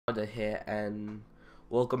Here, and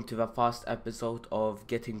welcome to the first episode of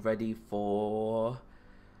getting ready for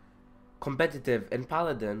competitive in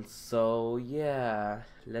Paladins. So yeah,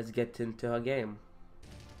 let's get into our game.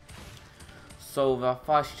 So the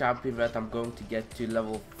first champion that I'm going to get to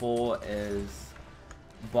level 4 is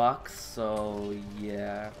Bucks. So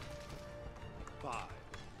yeah,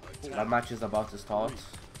 that match is about to start.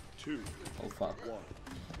 Oh fuck.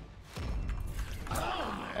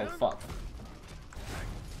 Oh fuck.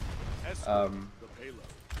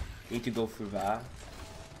 Need to go through that.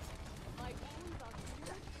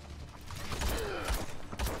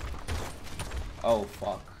 Oh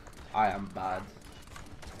fuck. I am bad.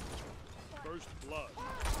 First blood.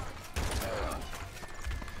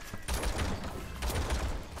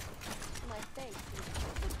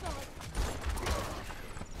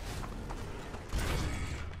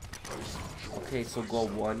 Okay, so go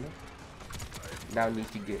 1. Now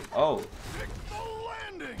need to get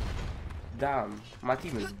damn, my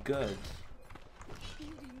team is good.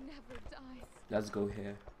 Let's go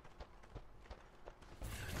here.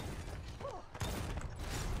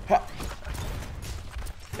 Ha!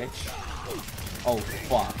 Bitch. Oh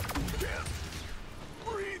fuck.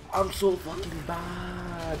 I'm so fucking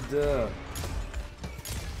bad.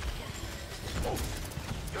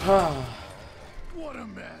 What a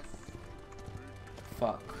mess.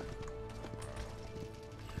 Fuck.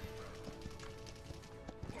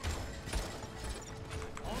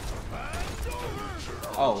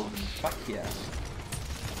 Oh, fuck yeah.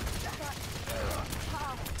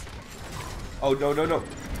 Oh, no, no, no.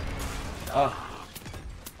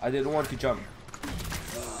 I didn't want to jump.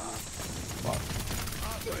 Fuck.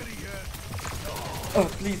 Oh,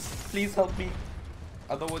 please help me.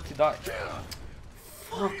 I don't want to die.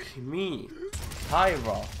 Fuck me.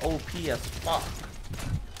 hi-rez, OP as fuck.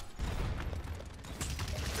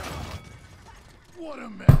 What a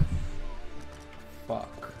mess.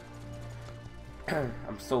 Fuck.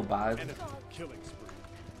 I'm so bad. Enemy killing spree.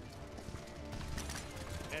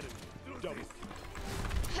 Enemy double.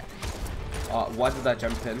 Why did I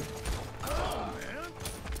jump in? Oh, man.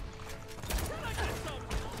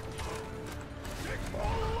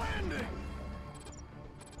 Landing.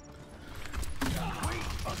 Wait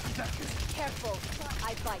a second. Careful,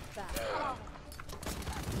 I bite back.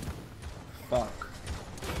 Fuck.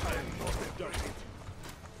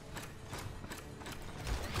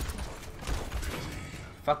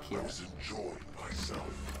 Fuck yeah. I was enjoying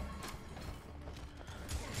myself.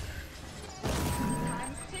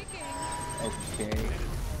 Time's ticking. Okay.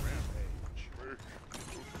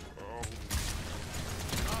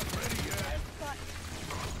 Not ready yet.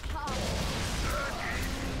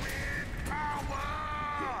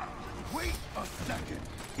 Wait a second.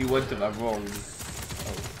 He went to the wrong.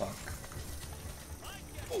 Oh fuck.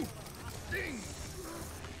 Ding.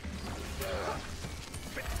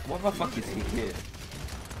 What the fuck is he here?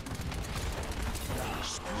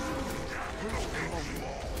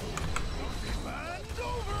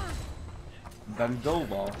 Bend over. Bend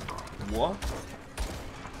over? What?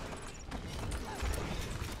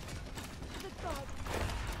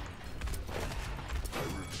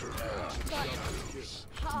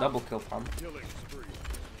 Double kill pump. Killing spree.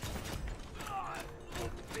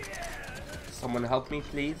 Someone help me,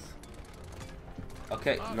 please.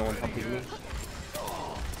 Okay, no one helping me.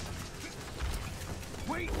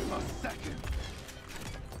 Wait a second.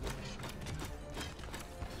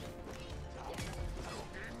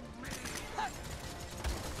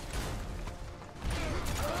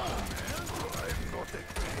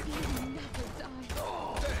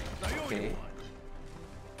 Okay.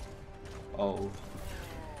 Oh.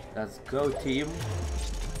 Let's go, team.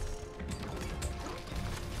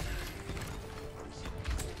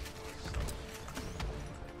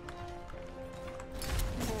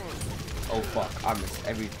 Oh fuck, I missed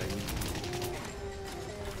everything.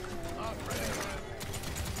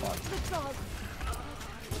 Fuck.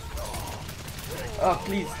 Oh,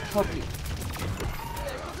 please, help me.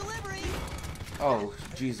 Oh,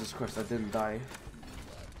 Jesus Christ, I didn't die.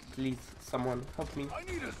 Please, someone, help me. I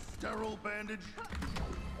need a sterile bandage.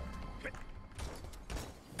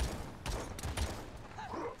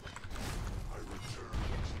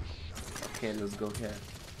 Okay, let's go here.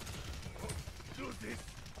 Do this.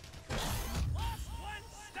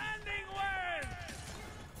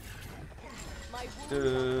 My Du,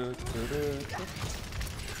 du, du, du.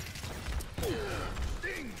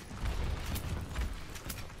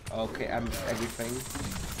 Okay, I missed everything.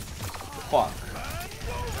 Fuck.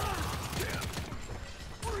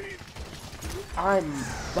 I'm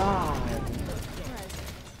bad.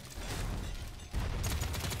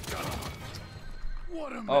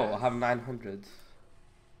 What a Oh, I mess. have 900.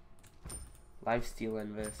 Life steal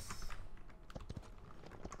in this.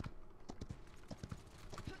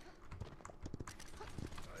 I'm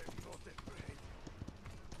not afraid.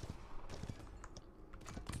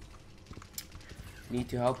 Need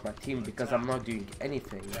to help my team because I'm not doing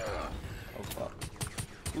anything. Oh fuck.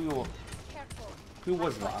 Careful. Who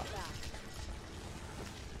was I'd like that?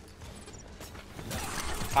 that.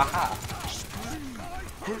 Haha.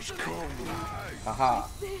 Push come. Haha.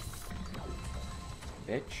 This.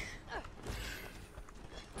 Bitch.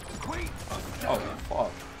 Wait a second. Oh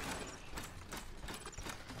fuck.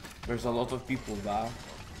 There's a lot of people there.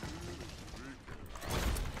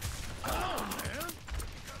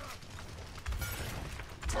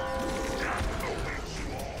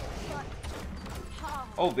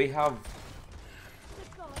 Oh, they have.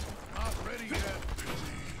 Keep going. Not ready yet.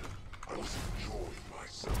 I was enjoying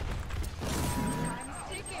myself. Time's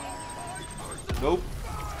ticking. Nope.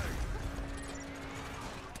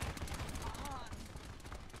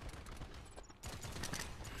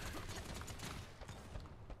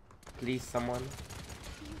 Please, someone.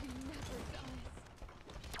 Beauty never dies.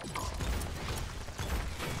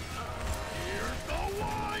 Here's the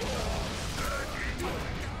wine.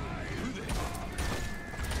 Do this.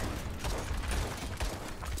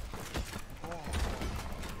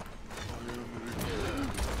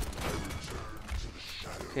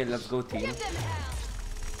 Okay, let's go, team. Give them hell.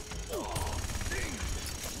 Take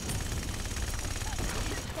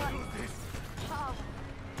the landing.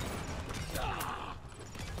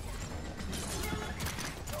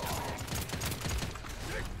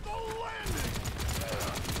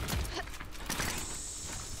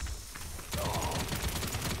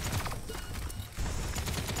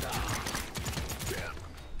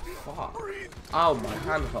 Fuck. Ow, my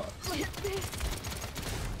hand hurts.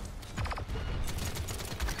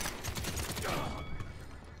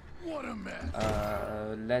 What a mess.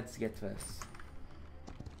 Let's get this.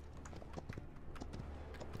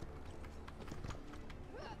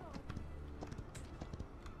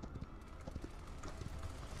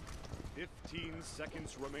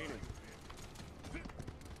 Seconds remaining. 10,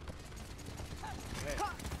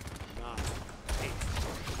 9, 8,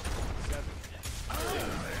 7, 6, 5,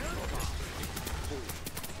 4,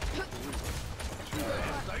 3, 2,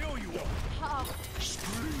 I owe you one.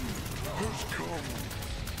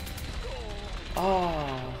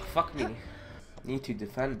 Oh, fuck me. Need to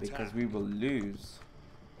defend because we will lose.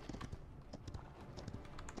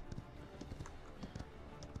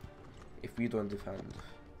 If we don't defend.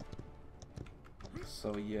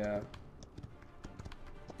 So yeah.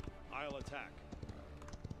 I'll attack.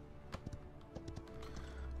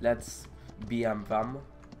 Let's BM them.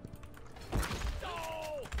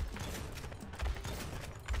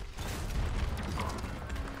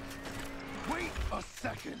 Wait a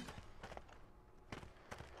second.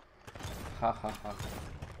 Ha ha ha.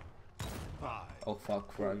 5, Oh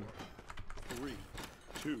fuck, run. 3,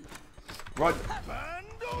 2, Run!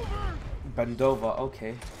 Bend over. Bend over,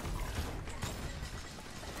 okay.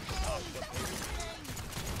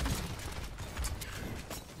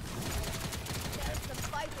 There's the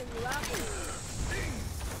fight in you out.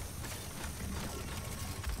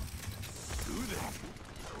 Do this.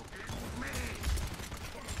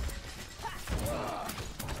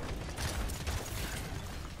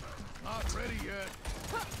 Not ready yet.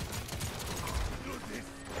 Do this.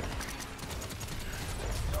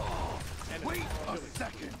 Wait a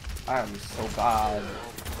second. I am so bad.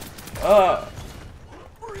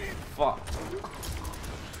 Fuck.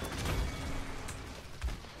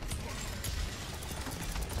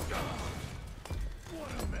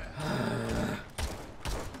 What a mess.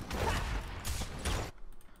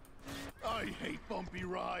 I hate bumpy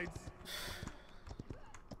rides.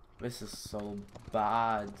 This is so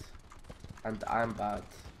bad. And I'm bad.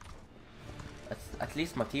 At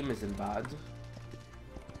least my team isn't bad.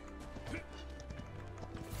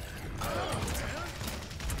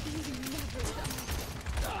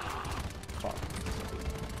 Fuck.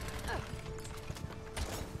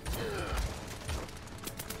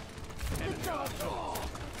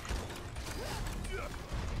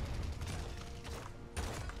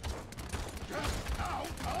 Out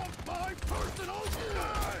of my personal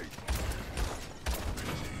space.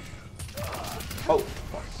 Oh,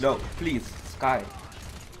 fuck. No, please, Sky.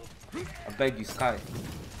 I beg you, Sky.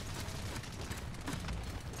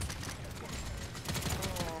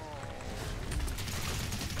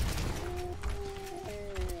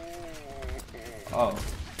 Oh.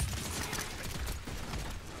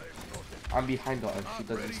 I'm behind her and she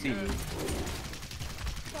doesn't see me.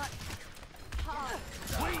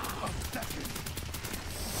 Wait a second.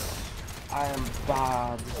 I am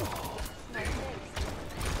bad.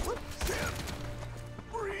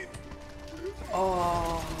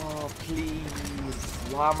 Oh, please.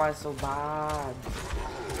 Why am I so bad?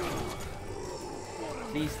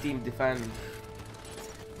 Please, team, defend.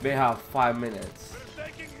 We have 5 minutes.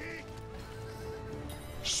 Taking heat.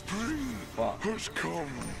 Spring Fuck. has come.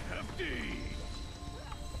 Empty.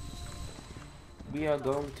 We are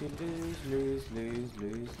going to lose.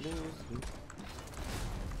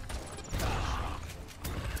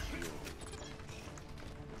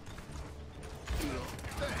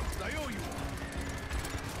 Thanks, I owe you.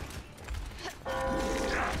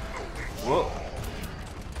 Whoa.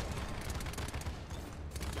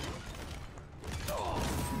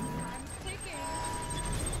 I'm sticking.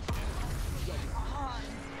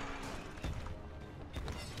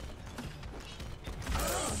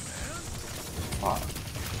 Fuck.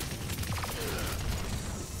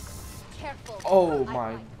 Careful. Oh I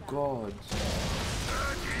my like that. god.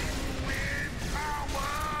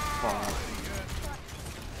 Fuck.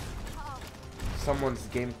 Someone's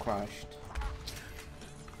game crashed.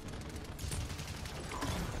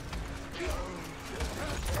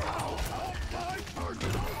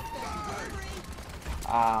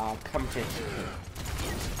 Ah, come here.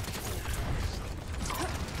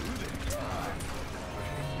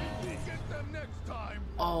 Get them next time.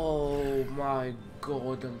 Oh my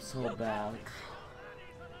god, I'm so bad.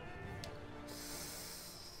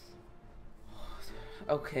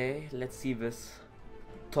 Okay, let's see this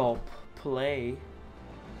top play.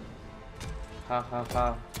 Ha ha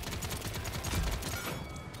ha.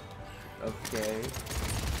 Okay.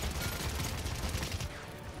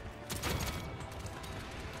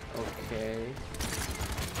 Okay.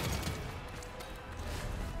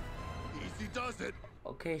 Easy does it.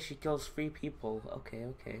 Okay, she kills 3 people. Okay,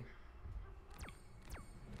 okay.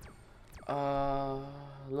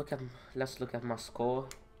 Let's look at my score.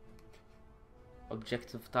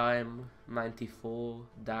 Objective time 94,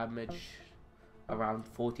 damage around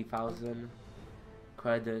 40,000,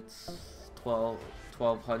 credits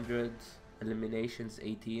 1200, eliminations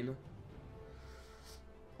 18.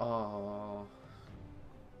 Oh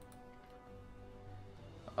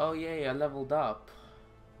yeah, I leveled up.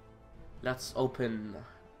 Let's open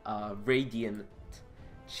a radiant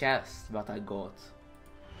chest that I got.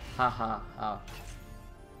 Haha ha.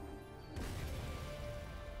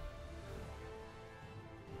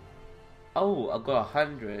 Oh, I got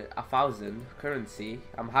 1,000 currency.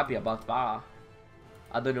 I'm happy about that.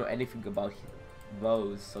 I don't know anything about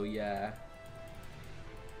those, so yeah.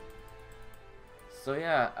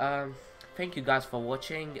 Thank you guys for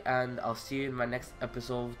watching, and I'll see you in my next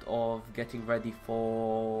episode of getting ready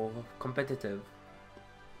for competitive.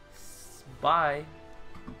 Bye.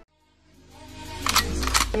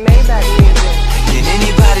 Can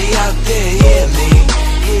anybody out there hear me?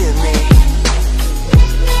 Hear me?